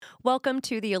Welcome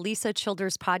to the Elisa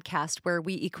Childers podcast, where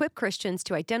we equip Christians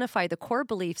to identify the core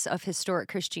beliefs of historic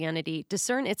Christianity,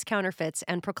 discern its counterfeits,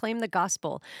 and proclaim the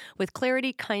gospel with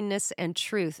clarity, kindness, and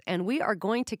truth. And we are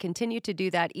going to continue to do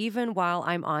that even while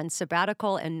I'm on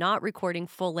sabbatical and not recording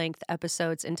full-length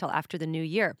episodes until after the new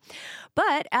year.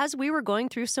 But as we were going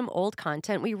through some old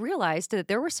content, we realized that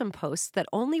there were some posts that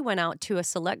only went out to a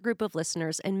select group of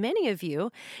listeners. And many of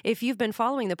you, if you've been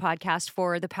following the podcast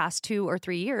for the past 2 or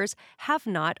 3 years, have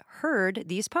not heard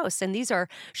these posts. And these are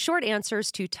short answers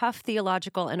to tough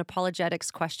theological and apologetics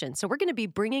questions. So we're going to be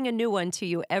bringing a new one to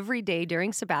you every day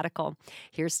during sabbatical.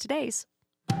 Here's today's.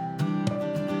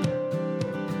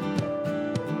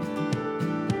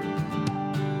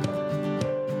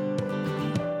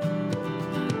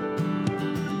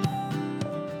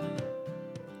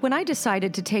 When I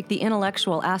decided to take the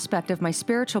intellectual aspect of my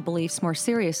spiritual beliefs more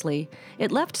seriously,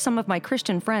 it left some of my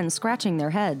Christian friends scratching their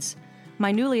heads.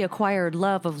 My newly acquired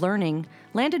love of learning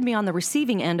landed me on the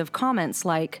receiving end of comments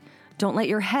like, "Don't let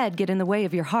your head get in the way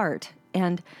of your heart,"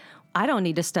 and "I don't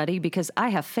need to study because I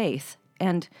have faith,"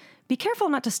 and "Be careful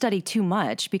not to study too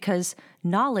much because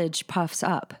knowledge puffs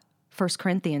up." 1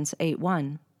 Corinthians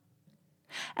 8:1.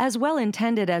 As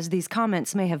well-intended as these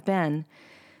comments may have been,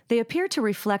 they appear to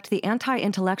reflect the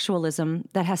anti-intellectualism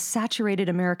that has saturated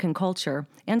American culture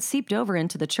and seeped over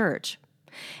into the church.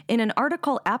 In an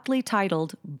article aptly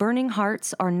titled, "Burning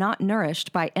Hearts Are Not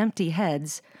Nourished by Empty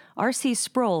Heads," R.C.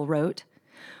 Sproul wrote,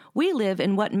 "We live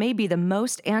in what may be the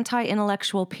most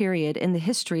anti-intellectual period in the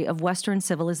history of Western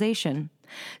civilization.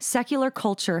 Secular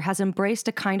culture has embraced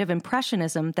a kind of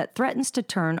impressionism that threatens to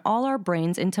turn all our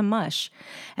brains into mush,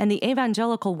 and the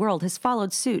evangelical world has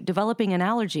followed suit, developing an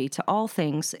allergy to all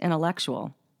things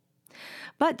intellectual."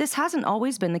 But this hasn't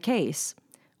always been the case.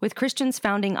 With Christians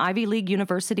founding Ivy League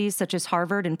universities such as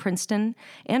Harvard and Princeton,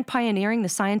 and pioneering the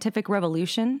scientific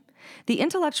revolution, the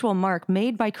intellectual mark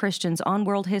made by Christians on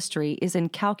world history is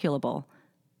incalculable.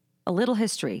 A little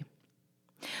history.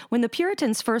 When the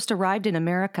Puritans first arrived in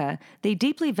America, they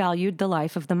deeply valued the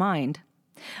life of the mind.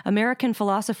 American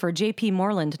philosopher J.P.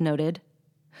 Moreland noted,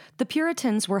 "The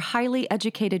Puritans were highly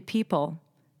educated people.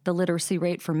 The literacy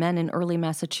rate for men in early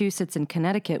Massachusetts and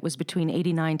Connecticut was between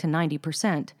 89 to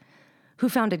 90%. Who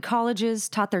founded colleges,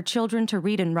 taught their children to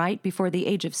read and write before the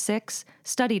age of 6,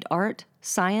 studied art,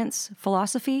 science,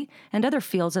 philosophy, and other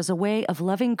fields as a way of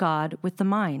loving God with the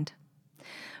mind."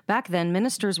 Back then,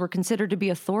 ministers were considered to be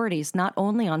authorities not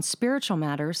only on spiritual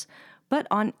matters, but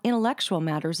on intellectual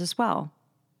matters as well.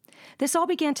 This all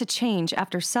began to change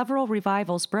after several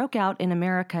revivals broke out in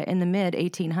America in the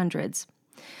mid-1800s.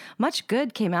 Much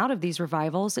good came out of these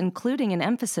revivals, including an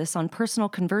emphasis on personal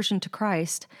conversion to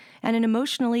Christ and an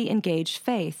emotionally engaged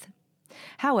faith.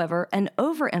 However, an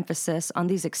overemphasis on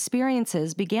these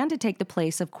experiences began to take the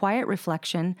place of quiet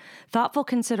reflection, thoughtful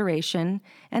consideration,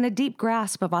 and a deep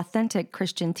grasp of authentic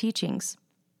Christian teachings.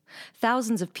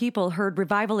 Thousands of people heard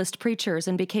revivalist preachers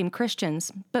and became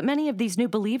Christians, but many of these new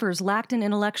believers lacked an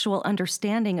intellectual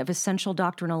understanding of essential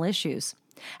doctrinal issues.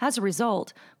 As a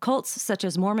result, cults such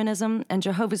as Mormonism and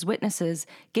Jehovah's Witnesses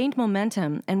gained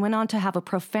momentum and went on to have a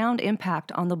profound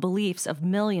impact on the beliefs of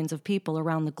millions of people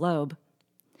around the globe.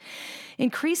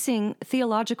 Increasing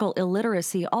theological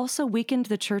illiteracy also weakened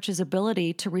the church's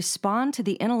ability to respond to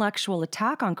the intellectual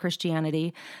attack on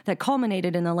Christianity that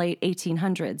culminated in the late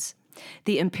 1800s.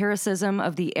 The empiricism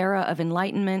of the era of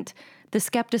Enlightenment, the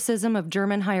skepticism of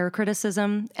German higher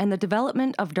criticism, and the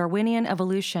development of Darwinian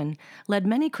evolution led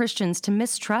many Christians to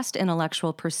mistrust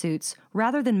intellectual pursuits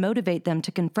rather than motivate them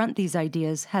to confront these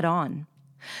ideas head-on.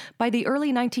 By the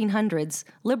early 1900s,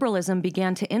 liberalism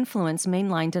began to influence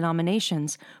mainline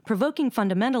denominations, provoking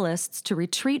fundamentalists to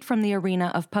retreat from the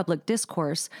arena of public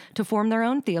discourse to form their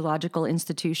own theological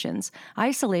institutions,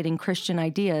 isolating Christian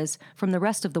ideas from the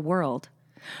rest of the world.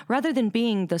 Rather than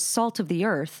being the salt of the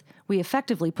earth, we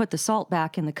effectively put the salt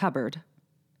back in the cupboard.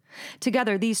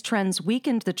 Together, these trends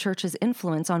weakened the church's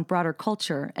influence on broader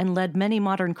culture and led many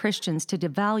modern Christians to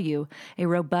devalue a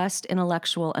robust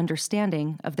intellectual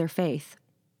understanding of their faith.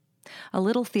 A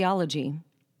little theology.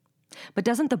 But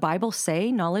doesn't the Bible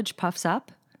say knowledge puffs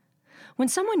up? When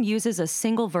someone uses a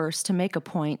single verse to make a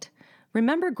point,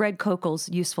 remember Greg Koukl's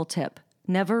useful tip: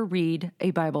 never read a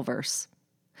Bible verse.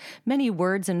 Many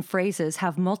words and phrases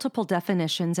have multiple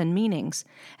definitions and meanings,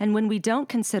 and when we don't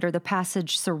consider the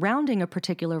passage surrounding a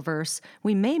particular verse,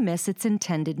 we may miss its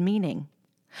intended meaning.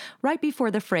 Right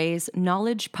before the phrase,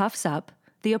 "knowledge puffs up,"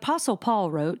 the Apostle Paul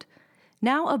wrote,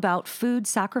 "Now about food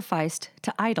sacrificed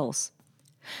to idols."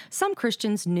 Some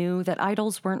Christians knew that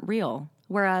idols weren't real,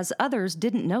 whereas others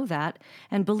didn't know that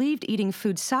and believed eating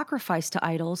food sacrificed to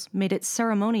idols made it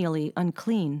ceremonially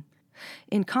unclean.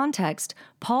 In context,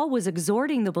 Paul was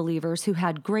exhorting the believers who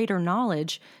had greater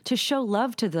knowledge to show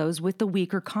love to those with the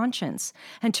weaker conscience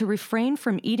and to refrain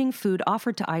from eating food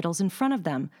offered to idols in front of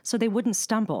them so they wouldn't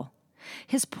stumble.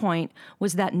 His point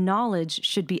was that knowledge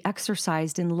should be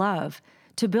exercised in love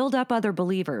to build up other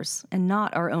believers and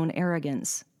not our own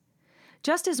arrogance.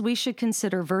 Just as we should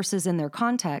consider verses in their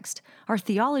context, our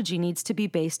theology needs to be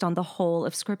based on the whole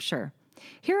of Scripture.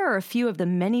 Here are a few of the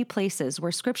many places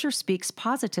where Scripture speaks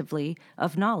positively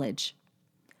of knowledge.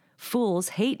 Fools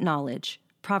hate knowledge,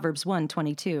 Proverbs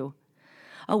 1:22.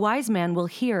 A wise man will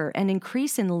hear and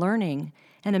increase in learning,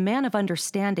 and a man of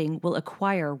understanding will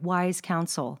acquire wise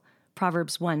counsel,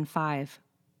 Proverbs 1:5.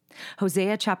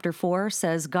 Hosea chapter 4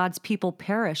 says God's people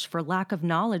perish for lack of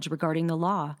knowledge regarding the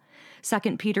law.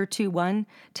 2 Peter 2:1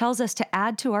 tells us to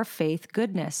add to our faith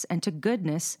goodness, and to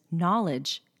goodness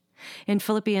knowledge. In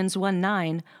Philippians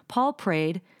 1:9, Paul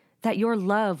prayed that your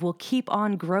love will keep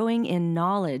on growing in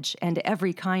knowledge and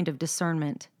every kind of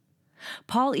discernment.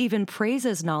 Paul even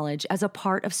praises knowledge as a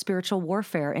part of spiritual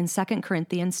warfare in 2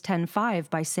 Corinthians 10:5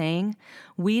 by saying,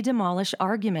 "We demolish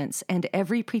arguments and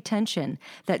every pretension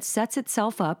that sets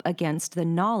itself up against the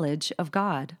knowledge of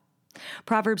God."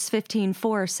 Proverbs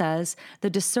 15:4 says, "The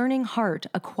discerning heart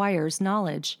acquires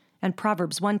knowledge," and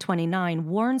Proverbs 1:29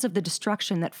 warns of the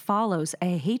destruction that follows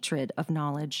a hatred of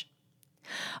knowledge.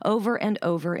 Over and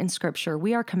over in Scripture,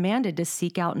 we are commanded to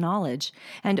seek out knowledge,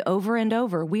 and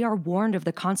over we are warned of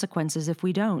the consequences if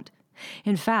we don't.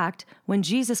 In fact, when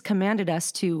Jesus commanded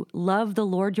us to love the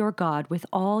Lord your God with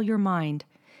all your mind,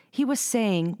 he was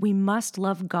saying we must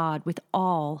love God with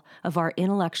all of our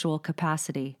intellectual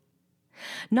capacity.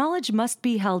 Knowledge must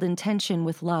be held in tension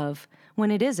with love.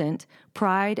 When it isn't,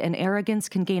 pride and arrogance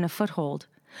can gain a foothold.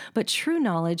 But true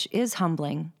knowledge is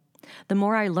humbling. The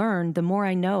more I learn, the more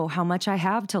I know how much I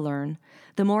have to learn.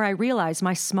 The more I realize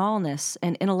my smallness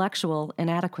and intellectual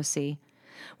inadequacy.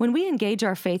 When we engage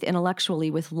our faith intellectually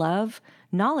with love,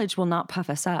 knowledge will not puff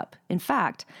us up. In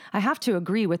fact, I have to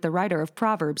agree with the writer of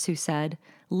Proverbs who said,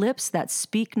 "Lips that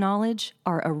speak knowledge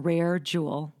are a rare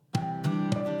jewel."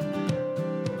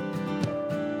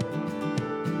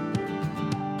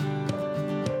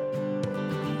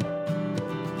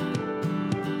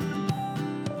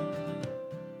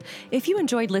 If you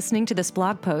enjoyed listening to this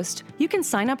blog post, you can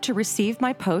sign up to receive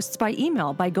my posts by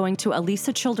email by going to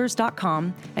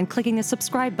alisachilders.com and clicking the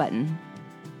subscribe button.